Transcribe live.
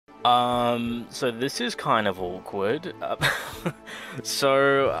So this is kind of awkward.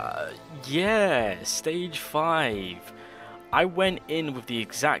 Yeah, stage 5. I went in with the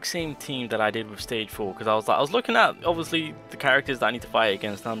exact same team that I did with stage 4 because I was looking at obviously the characters that I need to fight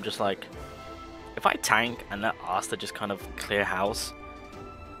against, and I'm just like, if I tank and let Asta just kind of clear house,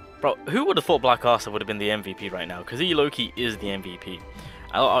 bro, who would have thought Black Asta would have been the MVP right now? Because he Loki is the MVP.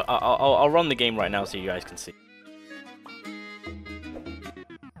 I'll run the game right now so you guys can see.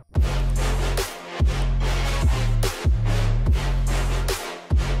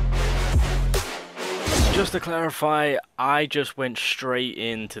 Just to clarify, I just went straight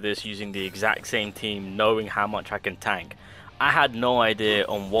into this using the exact same team, knowing how much I can tank. I had no idea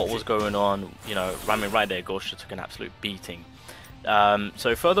on what was going on, you know. I mean, right there, Ghost just took an absolute beating.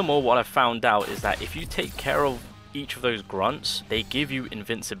 So furthermore, what I found out is that if you take care of each of those grunts, they give you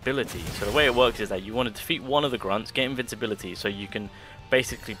invincibility. So the way it works is that you want to defeat one of the grunts, get invincibility, so you can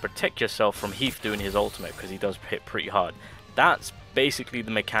basically protect yourself from Heath doing his ultimate, because he does hit pretty hard. That's basically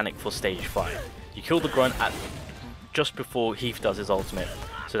the mechanic for stage 5. You kill the grunt at just before Heath does his ultimate,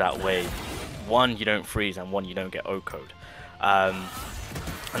 so that way, 1, you don't freeze, and 1, you don't get O-code. And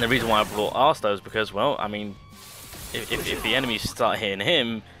the reason why I brought Asta is because, well, I mean, if the enemies start hitting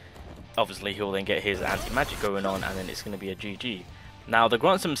him, obviously he'll then get his anti-magic going on, and then it's going to be a GG. Now, the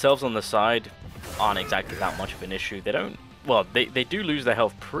grunts themselves on the side aren't exactly that much of an issue. They don't, well, they do lose their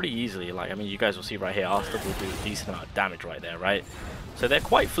health pretty easily. Like, I mean, you guys will see right here, Asta will do a decent amount of damage right there, right? So they're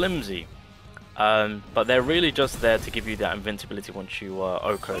quite flimsy. But they're really just there to give you that invincibility once you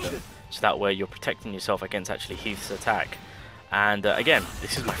O-code them, so that way you're protecting yourself against actually Heath's attack. And again,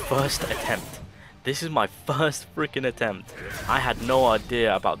 this is my first attempt. This is my first freaking attempt. I had no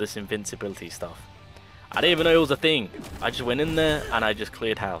idea about this invincibility stuff. I didn't even know it was a thing. I just went in there and I just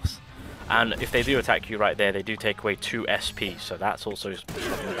cleared house. And if they do attack you right there, they do take away 2 SP, so that's also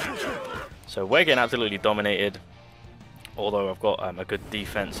something bad. So we're getting absolutely dominated. Although I've got a good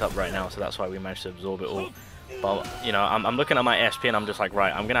defense up right now, so that's why we managed to absorb it all. But, you know, I'm looking at my SP and I'm just like,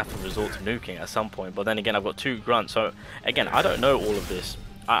 right, I'm going to have to resort to nuking at some point. But then again, I've got 2 grunts, so again, I don't know all of this.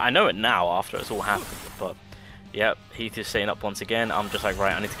 I know it now after it's all happened, but yeah, Heath is setting up once again. I'm just like,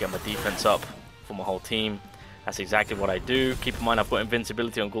 right, I need to get my defense up for my whole team. That's exactly what I do. Keep in mind, I've got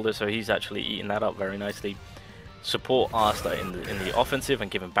invincibility on Gulda, so he's actually eating that up very nicely. Support Asta in the offensive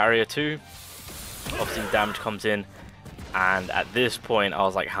and give him barrier too. Obviously, damage comes in. And at this point, I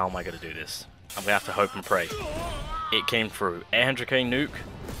was like, how am I going to do this? I'm going to have to hope and pray. It came through. 800k nuke.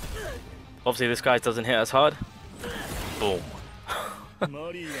 Obviously, this guy doesn't hit as hard. Boom.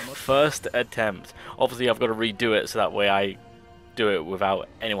 First attempt. Obviously, I've got to redo it so that way I do it without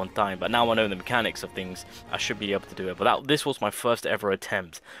anyone dying. But now I know the mechanics of things, I should be able to do it. But this was my first ever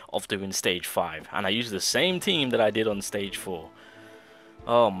attempt of doing stage 5. And I used the same team that I did on stage 4.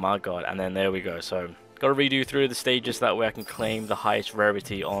 Oh my god. And then there we go. So got to redo through the stages so that way I can claim the highest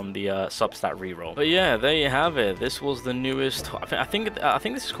rarity on the substat reroll. But yeah, there you have it. This was the newest. I think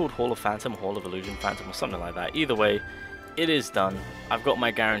this is called Hall of Phantom, Hall of Illusion Phantom, or something like that. Either way, it is done. I've got my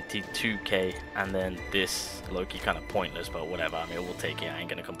guaranteed 2k, and then this Loki kind of pointless, but whatever. I mean, we'll take it. I ain't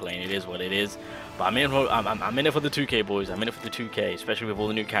gonna complain. It is what it is. But I'm in it for the 2k, boys. I'm in it for the 2k, especially with all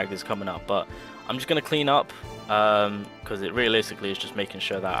the new characters coming up. But I'm just gonna clean up because it realistically is just making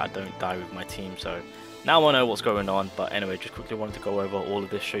sure that I don't die with my team. So now I know what's going on. But anyway, just quickly wanted to go over all of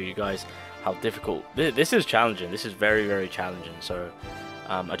this, show you guys how difficult this is. Challenging. This is very, very challenging. So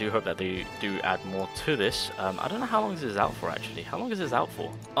I do hope that they do add more to this. I don't know how long this is out for, actually. How long is this out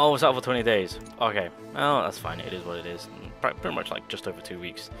for? Oh, it's out for 20 days. Okay, well, that's fine. It is what it is. Pretty much like just over 2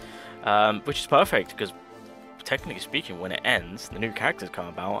 weeks. Which is perfect, because technically speaking, when it ends, the new characters come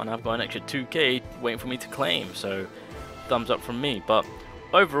about, and I've got an extra 2k waiting for me to claim. So, thumbs up from me. But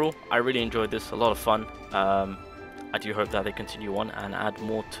overall, I really enjoyed this. A lot of fun. I do hope that they continue on and add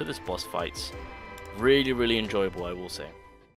more to this boss fights. Really, really enjoyable, I will say.